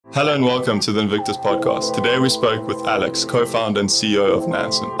Hello and welcome to the Invictus podcast. Today we spoke with Alex, co-founder and CEO of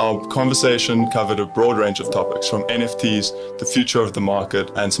Nansen. Our conversation covered a broad range of topics from NFTs, the future of the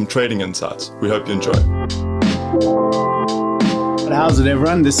market, and some trading insights. We hope you enjoy. How's it,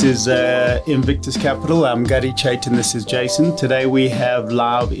 everyone? This is Invictus Capital. I'm Gary Chaitin. This is Jason. Today we have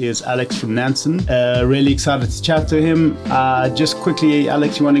live is Alex from Nansen. Really excited to chat to him. Just quickly,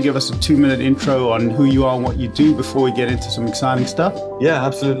 Alex, you want to give us a 2-minute intro on who you are and what you do before we get into some exciting stuff? Yeah,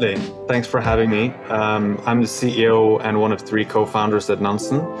 absolutely. Thanks for having me. I'm the CEO and one of 3 co-founders at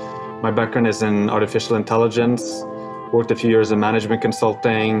Nansen. My background is in artificial intelligence. Worked a few years in management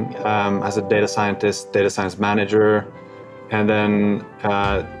consulting as a data scientist, data science manager, and then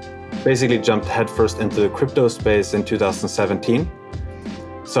basically jumped headfirst into the crypto space in 2017.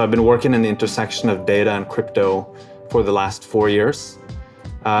 So I've been working in the intersection of data and crypto for the last 4 years.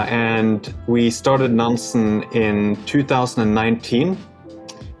 And we started Nansen in 2019.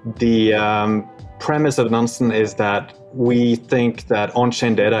 The premise of Nansen is that we think that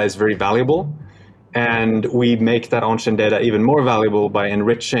on-chain data is very valuable, and we make that on-chain data even more valuable by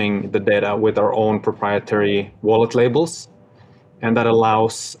enriching the data with our own proprietary wallet labels. And that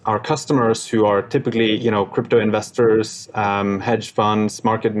allows our customers, who are typically, crypto investors, hedge funds,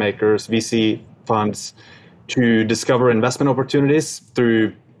 market makers, VC funds, to discover investment opportunities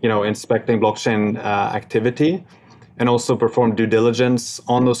through, inspecting blockchain activity, and also perform due diligence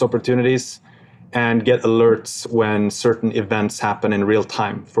on those opportunities and get alerts when certain events happen in real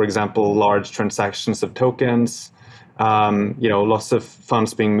time. For example, large transactions of tokens, lots of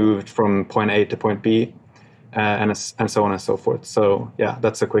funds being moved from point A to point B. And so on and so forth. So yeah,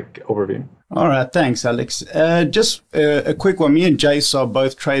 that's a quick overview. All right, thanks, Alex. Just a quick one. Me and Jace are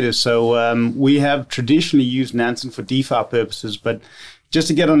both traders, so we have traditionally used Nansen for DeFi purposes. But just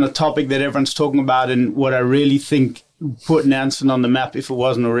to get on the topic that everyone's talking about, and what I really think put Nansen on the map, if it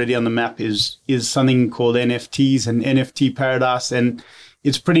wasn't already on the map, is something called NFTs and NFT paradise. And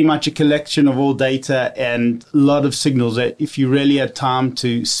it's pretty much a collection of all data and a lot of signals that if you really had time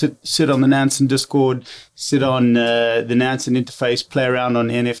to sit on the Nansen Discord, sit on the Nansen interface, play around on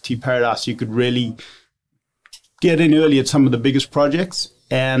NFT Paradise, you could really get in early at some of the biggest projects.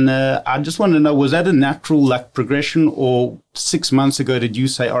 And I just want to know, was that a natural progression, or 6 months ago did you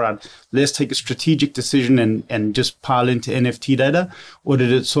say, all right, let's take a strategic decision and just pile into NFT data, or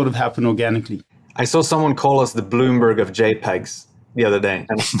did it sort of happen organically? I saw someone call us the Bloomberg of JPEGs the other day,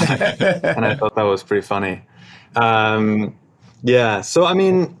 and I thought that was pretty funny. So I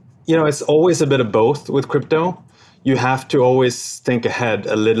mean, it's always a bit of both with crypto. You have to always think ahead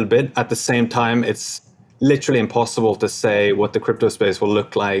a little bit. At the same time, it's literally impossible to say what the crypto space will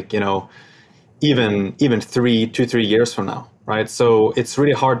look like, even 2-3 years from now, right? So it's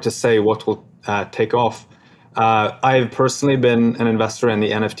really hard to say what will take off. I've personally been an investor in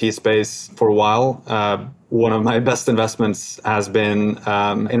the NFT space for a while. One of my best investments has been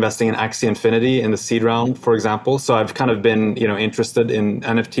investing in Axie Infinity in the seed round, for example. So I've kind of been, interested in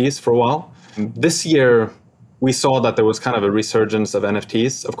NFTs for a while. This year, we saw that there was kind of a resurgence of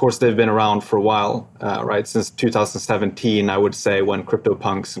NFTs. Of course, they've been around for a while, right? Since 2017, I would say, when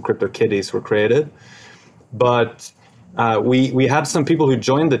CryptoPunks and CryptoKitties were created. But we had some people who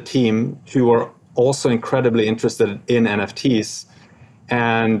joined the team who were also incredibly interested in NFTs.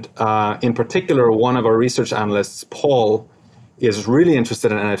 And in particular, one of our research analysts, Paul, is really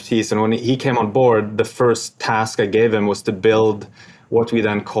interested in NFTs. And when he came on board, the first task I gave him was to build what we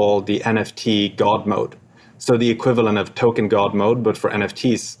then call the NFT God mode. So the equivalent of token God mode, but for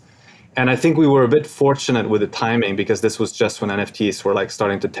NFTs. And I think we were a bit fortunate with the timing, because this was just when NFTs were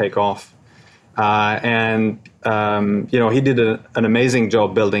starting to take off. He did an amazing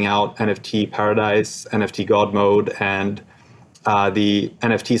job building out NFT Paradise, NFT God mode, and the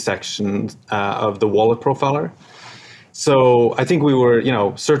NFT section of the wallet profiler. So I think we were,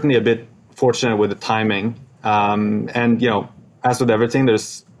 certainly a bit fortunate with the timing. As with everything,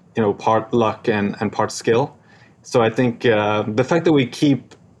 there's, part luck and part skill. So I think the fact that we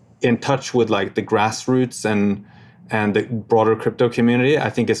keep in touch with the grassroots and the broader crypto community, I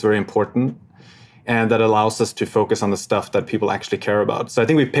think is very important. And that allows us to focus on the stuff that people actually care about. So I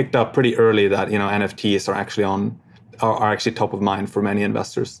think we picked up pretty early that, NFTs are actually top of mind for many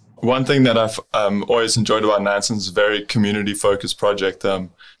investors. One thing that I've always enjoyed about Nansen is a very community-focused project,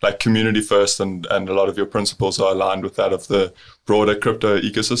 community first, and a lot of your principles are aligned with that of the broader crypto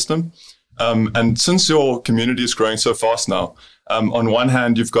ecosystem. And since your community is growing so fast now, on one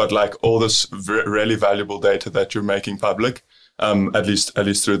hand, you've got all this really valuable data that you're making public, at least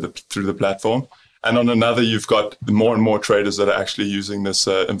through the platform. And on another, you've got more and more traders that are actually using this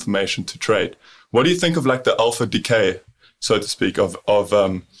information to trade. What do you think of the alpha decay so to speak, of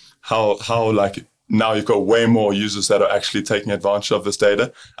how like now you've got way more users that are actually taking advantage of this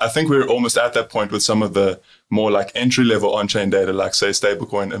data. I think we're almost at that point with some of the more like entry-level on-chain data, like say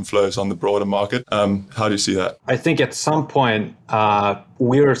stablecoin inflows on the broader market. How do you see that? I think at some point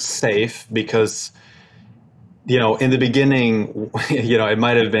we're safe because, in the beginning, it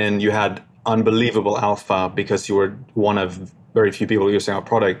might have been you had unbelievable alpha because you were one of very few people using our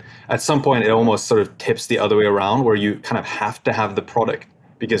product. At some point, it almost sort of tips the other way around where you kind of have to have the product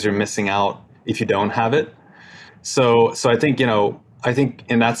because you're missing out if you don't have it. So I think,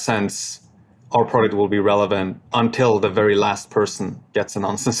 in that sense, our product will be relevant until the very last person gets a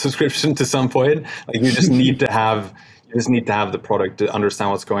Nansen subscription to some point. Like you just need to have the product to understand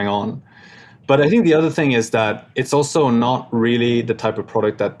what's going on. But I think the other thing is that it's also not really the type of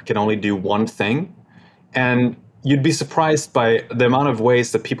product that can only do one thing. And you'd be surprised by the amount of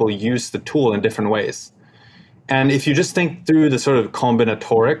ways that people use the tool in different ways. And if you just think through the sort of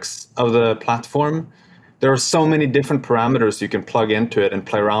combinatorics of the platform, there are so many different parameters you can plug into it and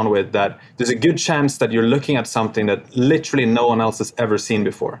play around with that there's a good chance that you're looking at something that literally no one else has ever seen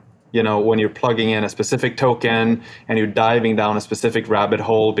before. When you're plugging in a specific token and you're diving down a specific rabbit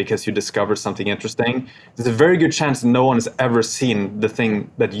hole because you discovered something interesting, there's a very good chance no one has ever seen the thing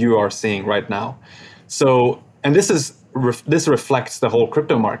that you are seeing right now. So, and this reflects the whole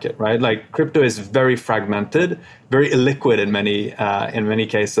crypto market, right? Like crypto is very fragmented, very illiquid in many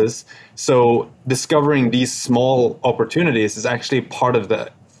cases. So discovering these small opportunities is actually part of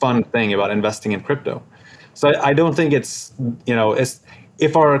the fun thing about investing in crypto. So I don't think it's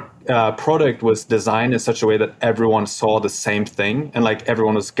if our product was designed in such a way that everyone saw the same thing and like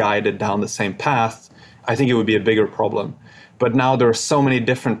everyone was guided down the same path, I think it would be a bigger problem. But now there are so many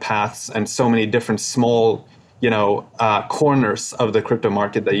different paths and so many different small corners of the crypto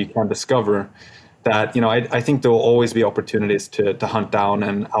market that you can discover that, I think there will always be opportunities to hunt down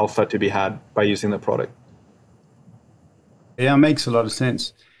and alpha to be had by using the product. Yeah, it makes a lot of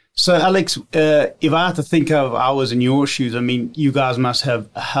sense. So Alex, if I had to think of I was in your shoes, I mean, you guys must have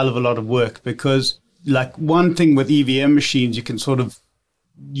a hell of a lot of work because like one thing with EVM machines, you can sort of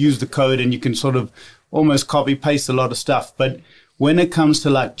use the code and you can sort of almost copy paste a lot of stuff. But when it comes to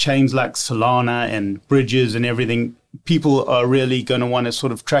like chains like Solana and bridges and everything, people are really going to want to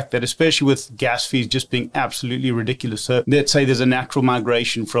sort of track that, especially with gas fees just being absolutely ridiculous. So let's say there's a natural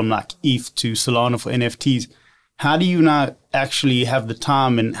migration from like ETH to Solana for NFTs. How do you now actually have the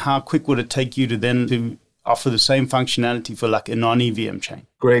time and how quick would it take you to then to offer the same functionality for like a non-EVM chain?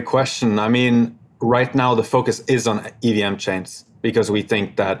 Great question. I mean, right now the focus is on EVM chains, because we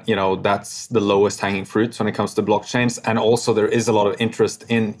think that, that's the lowest hanging fruits when it comes to blockchains. And also there is a lot of interest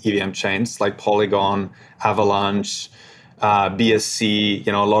in EVM chains like Polygon, Avalanche, BSC,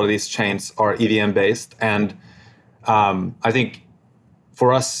 a lot of these chains are EVM based. And I think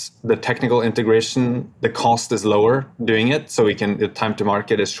for us, the technical integration, the cost is lower doing it. So the time to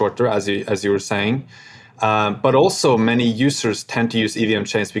market is shorter, as you were saying. But also many users tend to use EVM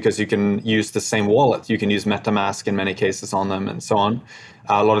chains because you can use the same wallet. You can use MetaMask in many cases on them and so on.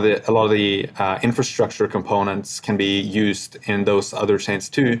 A lot of the infrastructure components can be used in those other chains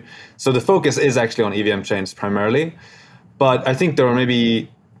too. So the focus is actually on EVM chains primarily. But I think there are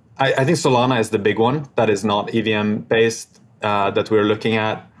I think Solana is the big one that is not EVM based that we're looking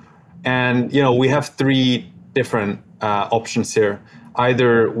at. And, we have three different options here.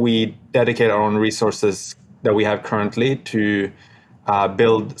 Either we dedicate our own resources that we have currently to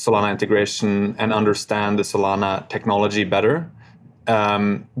build Solana integration and understand the Solana technology better.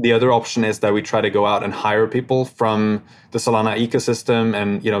 The other option is that we try to go out and hire people from the Solana ecosystem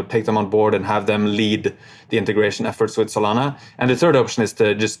and take them on board and have them lead the integration efforts with Solana. And the third option is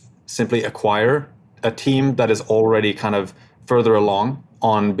to just simply acquire a team that is already kind of further along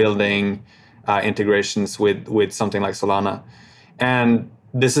on building integrations with something like Solana. And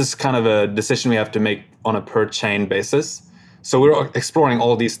this is kind of a decision we have to make on a per chain basis. So we're exploring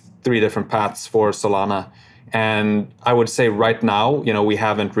all these three different paths for Solana. And I would say right now, we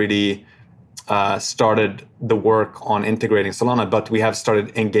haven't really started the work on integrating Solana, but we have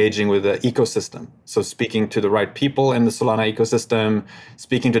started engaging with the ecosystem. So speaking to the right people in the Solana ecosystem,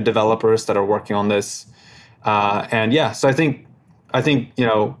 speaking to developers that are working on this. So I think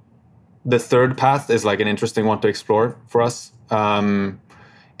the third path is like an interesting one to explore for us.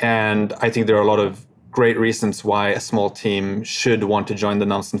 And I think there are a lot of great reasons why a small team should want to join the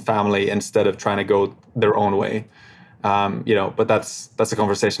Nansen family instead of trying to go their own way. But that's a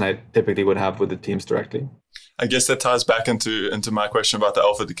conversation I typically would have with the teams directly. I guess that ties back into my question about the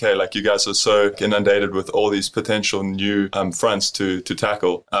alpha decay. Like, you guys are so inundated with all these potential new fronts to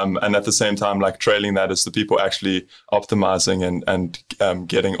tackle, and at the same time, like, trailing that is the people actually optimizing and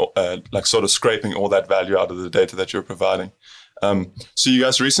getting like sort of scraping all that value out of the data that you're providing. So you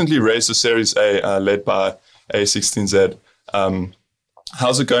guys recently raised a Series A led by A16Z.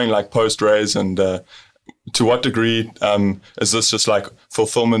 How's it going, like, post raise, and to what degree is this just like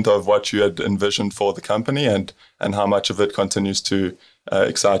fulfillment of what you had envisioned for the company, and how much of it continues to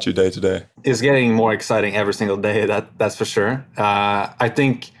excite you day to day? It's getting more exciting every single day, that's for sure. I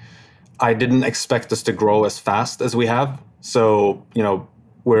think I didn't expect us to grow as fast as we have. So,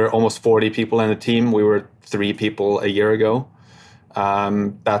 we're almost 40 people in the team. We were 3 people a year ago.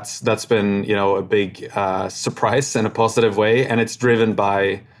 That's been, a big surprise in a positive way, and it's driven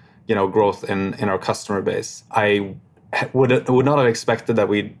by growth in our customer base. I would not have expected that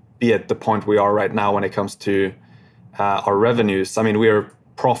we'd be at the point we are right now when it comes to our revenues. I mean, we are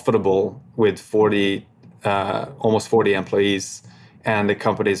profitable with almost 40 employees, and the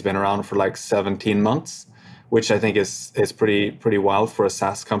company's been around for like 17 months, which I think is pretty wild for a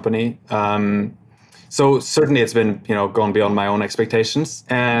SaaS company. So certainly it's been gone beyond my own expectations.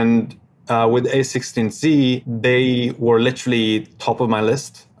 And with A16Z, they were literally top of my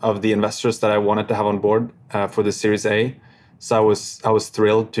list of the investors that I wanted to have on board for the Series A. So I was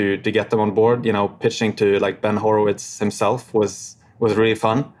thrilled to get them on board. Pitching to like Ben Horowitz himself was really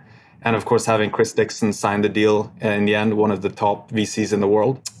fun. And of course, having Chris Dixon sign the deal in the end, one of the top VCs in the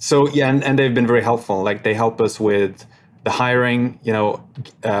world. So yeah, and they've been very helpful. Like, they help us with the hiring,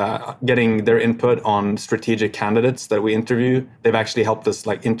 getting their input on strategic candidates that we interview. They've actually helped us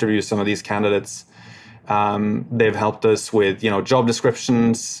like interview some of these candidates. They've helped us with, job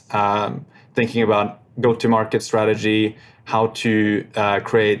descriptions, thinking about go-to-market strategy, how to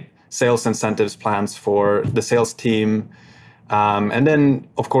create sales incentives plans for the sales team. And then,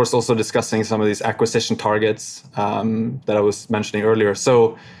 of course, also discussing some of these acquisition targets that I was mentioning earlier.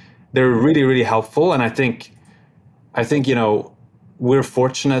 So they're really, really helpful. And I think, we're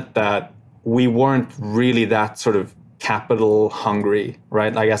fortunate that we weren't really that sort of capital hungry,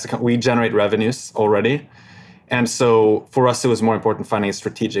 right? I guess we generate revenues already. And so for us, it was more important finding a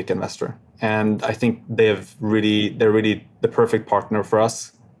strategic investor. And I think they're really the perfect partner for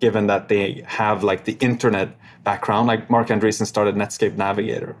us, given that they have like the internet background. Like, Mark Andreessen started Netscape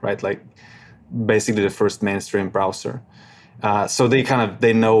Navigator, right? Like, basically the first mainstream browser. So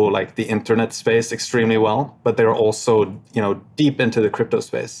they know like the internet space extremely well, but they're also, deep into the crypto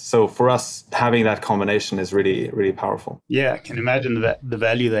space. So for us, having that combination is really, really powerful. Yeah, I can imagine the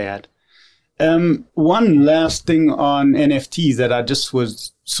value they add. One last thing on NFTs that I just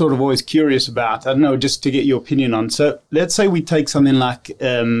was sort of always curious about, I don't know, just to get your opinion on. So let's say we take something like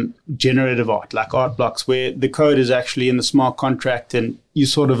generative art, like art blocks, where the code is actually in the smart contract and you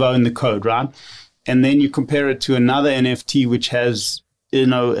sort of own the code, right? And then you compare it to another NFT which has,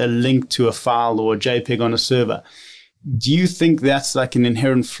 a link to a file or a JPEG on a server. Do you think that's like an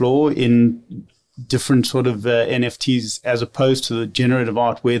inherent flaw in different sort of NFTs as opposed to the generative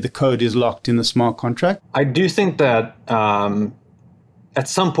art where the code is locked in the smart contract? I do think that at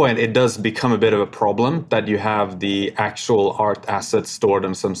some point it does become a bit of a problem that you have the actual art assets stored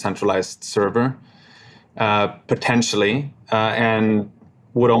on some centralized server, potentially, and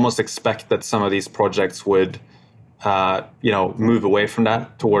would almost expect that some of these projects would, move away from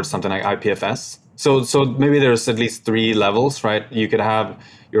that towards something like IPFS. So maybe there's at least 3 levels, right? You could have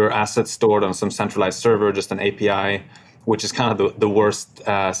your assets stored on some centralized server, just an API, which is kind of the worst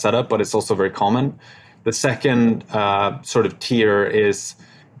setup, but it's also very common. The second sort of tier is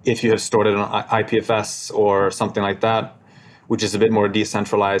if you have stored it on IPFS or something like that, which is a bit more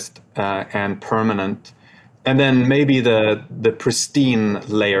decentralized and permanent. And then maybe the pristine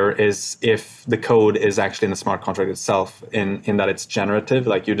layer is if the code is actually in the smart contract itself, in that it's generative,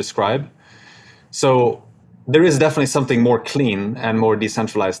 like you described. So there is definitely something more clean and more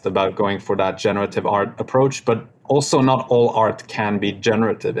decentralized about going for that generative art approach, but also not all art can be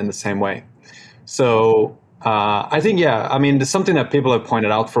generative in the same way. So I think, there's something that people have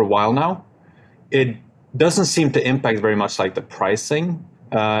pointed out for a while now. It doesn't seem to impact very much like the pricing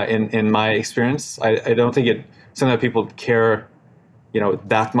in my experience. I don't think it's something that people care,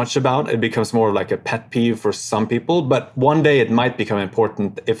 that much about. It becomes more like a pet peeve for some people, but one day it might become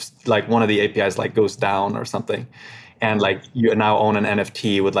important if like one of the APIs like goes down or something, and like you now own an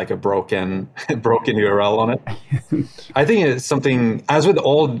NFT with like a broken URL on it. I think it's something, as with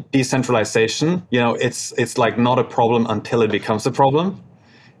all decentralization, it's like not a problem until it becomes a problem.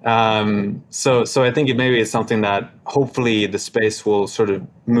 So I think it maybe is something that hopefully the space will sort of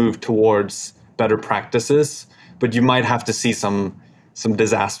move towards better practices, but you might have to see some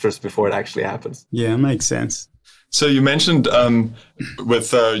disasters before it actually happens. Yeah, makes sense. So you mentioned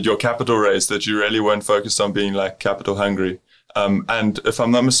with your capital raise that you really weren't focused on being like capital hungry. And if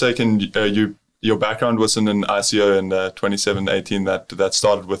I'm not mistaken, your background was in an ICO in 2017-18 that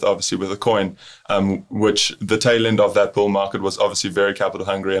started with obviously with a coin, which the tail end of that bull market was obviously very capital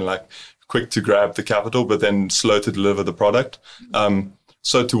hungry and like quick to grab the capital, but then slow to deliver the product.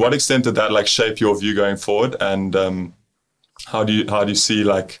 So to what extent did that like shape your view going forward? And how do you see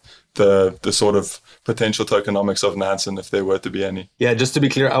like the sort of potential tokenomics of Nansen if there were to be any? Yeah, just to be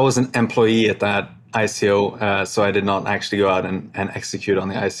clear, I was an employee at that ICO, so I did not actually go out and execute on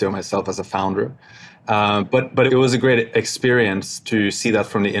the ICO myself as a founder. But it was a great experience to see that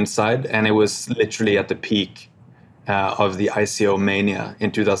from the inside, and it was literally at the peak of the ICO mania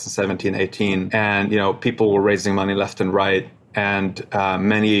in 2017-18, and people were raising money left and right, and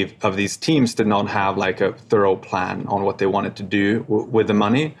many of these teams did not have like a thorough plan on what they wanted to do with the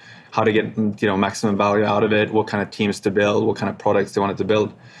money, how to get maximum value out of it, what kind of teams to build, what kind of products they wanted to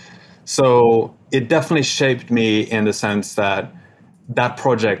build. So it definitely shaped me in the sense that that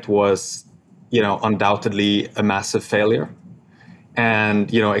project was, undoubtedly a massive failure.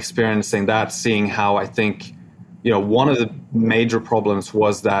 And, experiencing that, seeing how I think, one of the major problems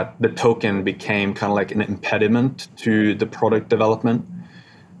was that the token became kind of like an impediment to the product development.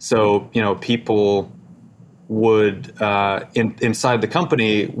 So, people would, inside the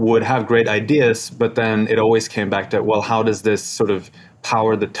company, would have great ideas, but then it always came back to, well, how does this sort of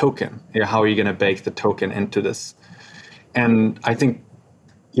power the token? How are you going to bake the token into this? And I think,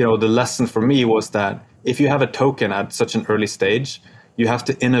 the lesson for me was that if you have a token at such an early stage, you have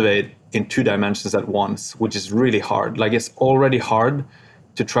to innovate in 2 dimensions at once, which is really hard. Like, it's already hard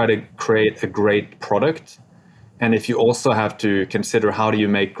to try to create a great product. And if you also have to consider how do you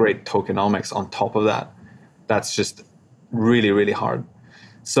make great tokenomics on top of that, that's just really, really hard.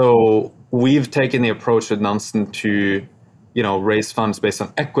 So we've taken the approach with Nansen to raise funds based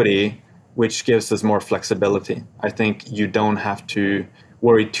on equity, which gives us more flexibility. I think you don't have to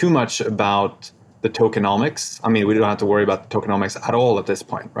worry too much about the tokenomics. I mean, we don't have to worry about the tokenomics at all at this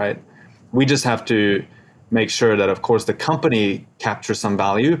point, right? We just have to make sure that, of course, the company captures some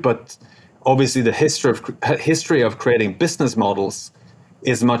value, but obviously the history of creating business models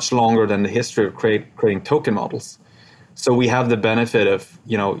is much longer than the history of creating token models. So we have the benefit of,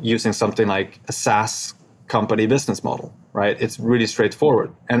 using something like a SaaS company business model, right? It's really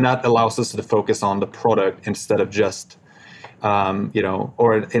straightforward. And that allows us to focus on the product instead of just,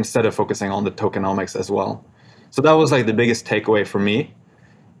 or instead of focusing on the tokenomics as well. So that was like the biggest takeaway for me.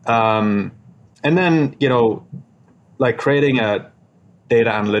 And then, like creating a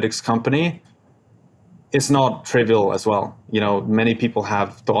data analytics company, it's not trivial as well. Many people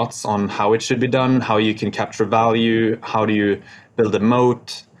have thoughts on how it should be done, how you can capture value, how do you build a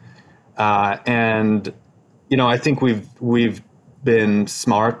moat. And I think we've been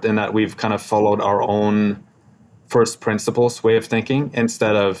smart in that we've kind of followed our own first principles way of thinking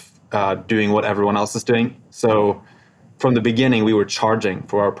instead of doing what everyone else is doing. So from the beginning, we were charging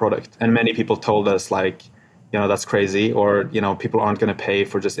for our product, and many people told us like, that's crazy, or people aren't going to pay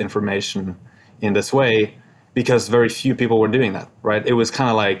for just information in this way, because very few people were doing that, right? It was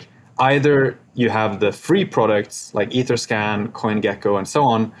kind of like either you have the free products like Etherscan, CoinGecko, and so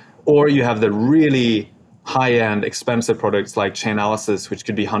on, or you have the really high-end expensive products like Chainalysis, which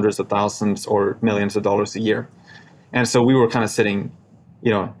could be hundreds of thousands or millions of dollars a year. And so we were kind of sitting,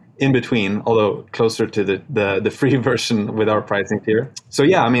 in between, although closer to the free version with our pricing tier. So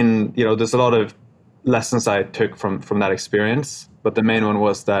yeah, I mean, there's a lot of lessons I took from that experience, but the main one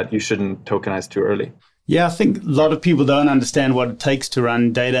was that you shouldn't tokenize too early. Yeah, I think a lot of people don't understand what it takes to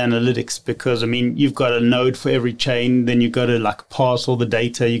run data analytics, because, I mean, you've got a node for every chain, then you've got to like parse all the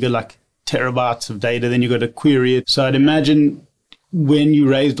data, you got like terabytes of data, then you've got to query it. So I'd imagine when you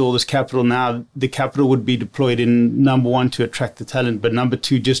raised all this capital now, the capital would be deployed in, number one, to attract the talent, but number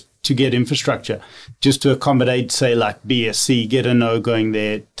two, just to get infrastructure, just to accommodate, say, like BSC, get a node going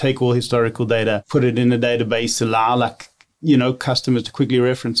there, take all historical data, put it in a database, allow like, customers to quickly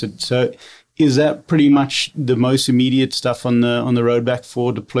reference it. So is that pretty much the most immediate stuff on the roadmap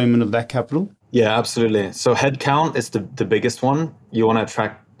for deployment of that capital? Yeah, absolutely. So headcount is the biggest one. You want to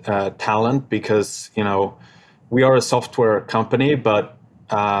attract talent because, we are a software company, but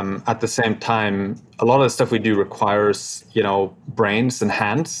at the same time, a lot of the stuff we do requires, brains and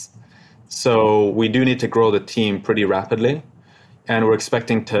hands. So we do need to grow the team pretty rapidly. And we're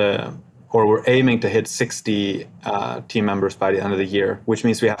expecting to or we're aiming to hit 60 team members by the end of the year, which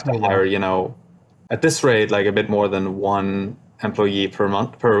means we have to hire, at this rate, like a bit more than one employee per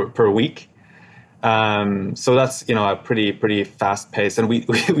month, per week. So that's, a pretty fast pace. And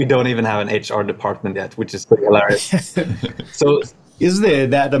we don't even have an HR department yet, which is pretty hilarious. So is there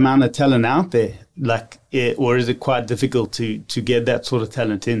that amount of talent out there? Or is it quite difficult to get that sort of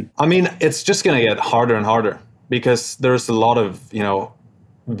talent in? I mean, it's just going to get harder and harder because there's a lot of,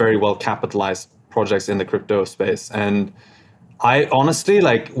 very well capitalized projects in the crypto space. And I honestly,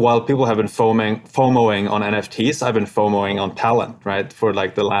 while people have been FOMOing on NFTs, I've been FOMOing on talent, right? For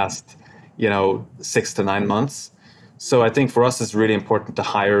the last, 6 to 9 months. So I think for us, it's really important to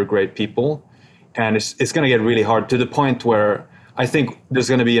hire great people. And it's going to get really hard to the point where I think there's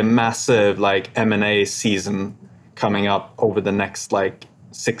going to be a massive M&A season coming up over the next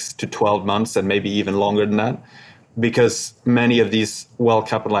 6 to 12 months and maybe even longer than that, because many of these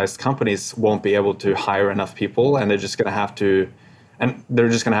well-capitalized companies won't be able to hire enough people, and they're just going to have to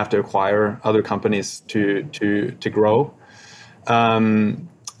acquire other companies to grow.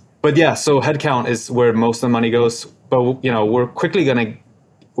 But yeah, so headcount is where most of the money goes. But we're quickly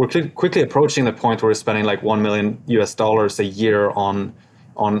approaching the point where we're spending $1 million a year on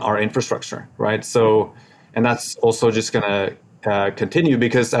our infrastructure, right? So, and that's also just going to continue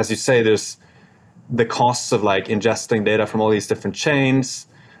because, as you say, there's the costs of ingesting data from all these different chains,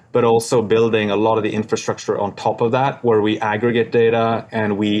 but also building a lot of the infrastructure on top of that, where we aggregate data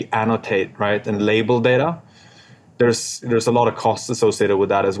and we annotate, right, and label data. There's a lot of costs associated with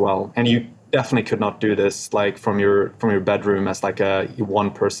that as well, and you definitely could not do this from your bedroom as a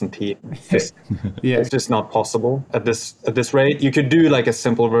one-person team. It's just not possible at this rate. You could do a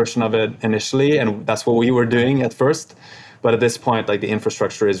simple version of it initially, and that's what we were doing at first. But at this point, the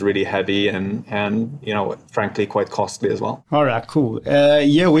infrastructure is really heavy and frankly, quite costly as well. All right, cool.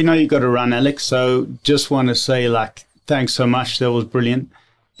 We know you got to run, Alex. So just want to say thanks so much. That was brilliant.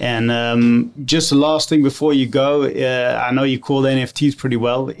 And just the last thing before you go, I know you call NFTs pretty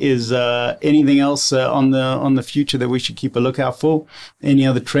well. Is anything else on the future that we should keep a lookout for? Any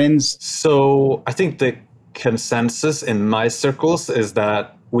other trends? So I think the consensus in my circles is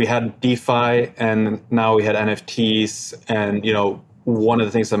that we had DeFi and now we had NFTs. And, one of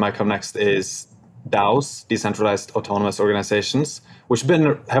the things that might come next is DAOs, decentralized autonomous organizations, which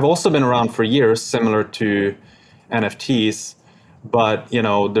have also been around for years, similar to NFTs. But,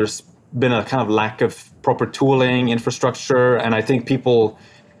 there's been a kind of lack of proper tooling, infrastructure. And I think people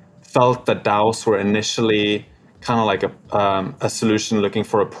felt that DAOs were initially kind of a solution looking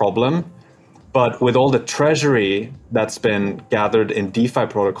for a problem. But with all the treasury that's been gathered in DeFi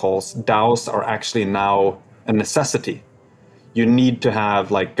protocols, DAOs are actually now a necessity. You need to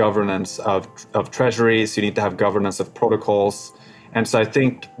have governance of treasuries. You need to have governance of protocols. And so I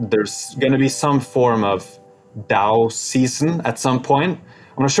think there's going to be some form of DAO season at some point.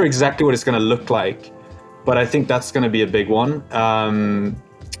 I'm not sure exactly what it's going to look like, but I think that's going to be a big one.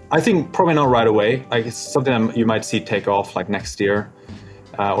 I think probably not right away. It's something that you might see take off next year.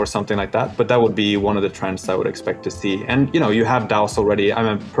 Or something like that, but that would be one of the trends I would expect to see. And you have DAOs already.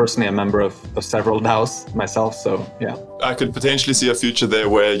 I'm personally a member of several DAOs myself, so yeah. I could potentially see a future there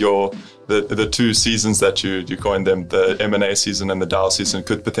where the two seasons that you coined them, the M&A season and the DAO season,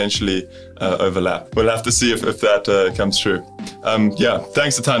 could potentially overlap. We'll have to see if that comes true.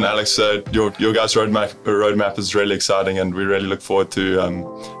 Thanks a ton, Alex. Your guys' roadmap is really exciting, and we really look forward to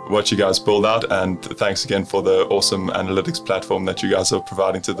what you guys build out. And thanks again for the awesome analytics platform that you guys are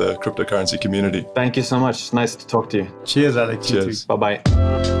providing to the cryptocurrency community. Thank you so much. Nice to talk to you. Cheers, Alex. Cheers. Bye-bye.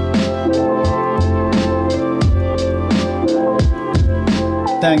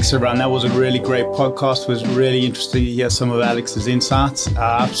 Thanks, everyone. That was a really great podcast. It was really interesting to hear some of Alex's insights.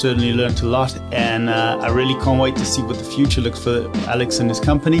 I've certainly learned a lot, and I really can't wait to see what the future looks for Alex and his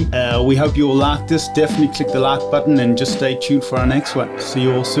company. We hope you all like this. Definitely click the like button and just stay tuned for our next one. See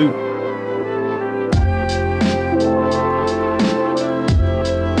you all soon.